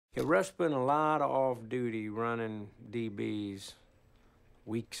Yeah, Russ spent a lot of off-duty running DBs,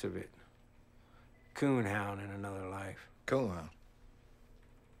 weeks of it. Coonhound in another life. Coonhound?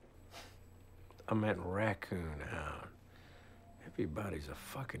 I meant raccoon hound. Everybody's a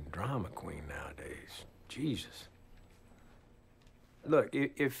fucking drama queen nowadays. Jesus. Look,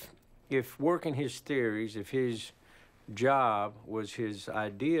 if working his theories, if his job was his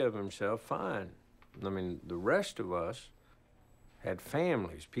idea of himself, fine. I mean, the rest of us had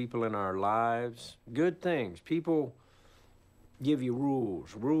families, people in our lives, good things. People give you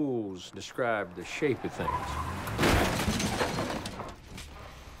rules. Rules describe the shape of things.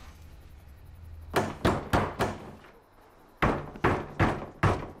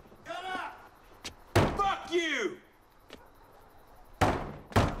 Shut up! Fuck you!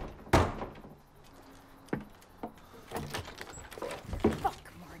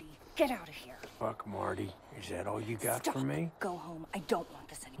 Fuck, Marty. Get out of here. Fuck, Marty. Is that all you got Stop. for me? Go home. I don't want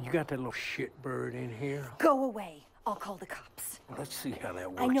this anymore. You got that little shitbird in here? Go away. I'll call the cops. Well, let's see how that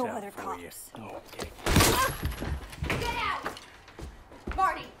works I know out other for cops. you. Okay. Get out!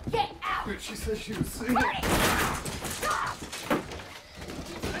 Marty, get out! But she said she was sick. Marty! Stop!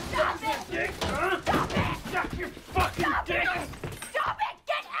 Stop it! Dick, Stop it! Suck your fucking Stop dick! it! Stop it!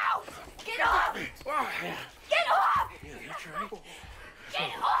 Get out! Get off! Oh, yeah. Get off! Yeah, that's right.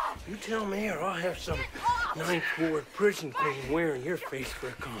 Get off! You tell me, or I'll have some Get off! ninth ward prison queen wearing your face for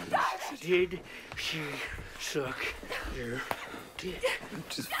a condom. Did she suck your dick?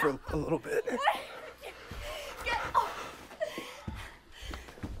 Just for a little bit. Get off!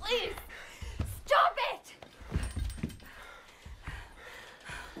 Please! Stop it!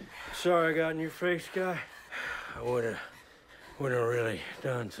 Sorry I got in your face, guy. I would've really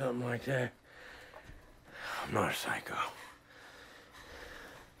done something like that. I'm not a psycho.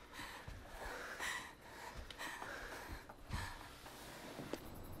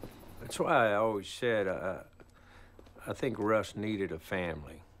 That's why I always said I think Russ needed a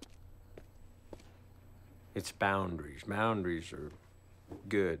family. It's boundaries. Boundaries are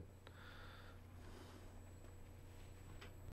good.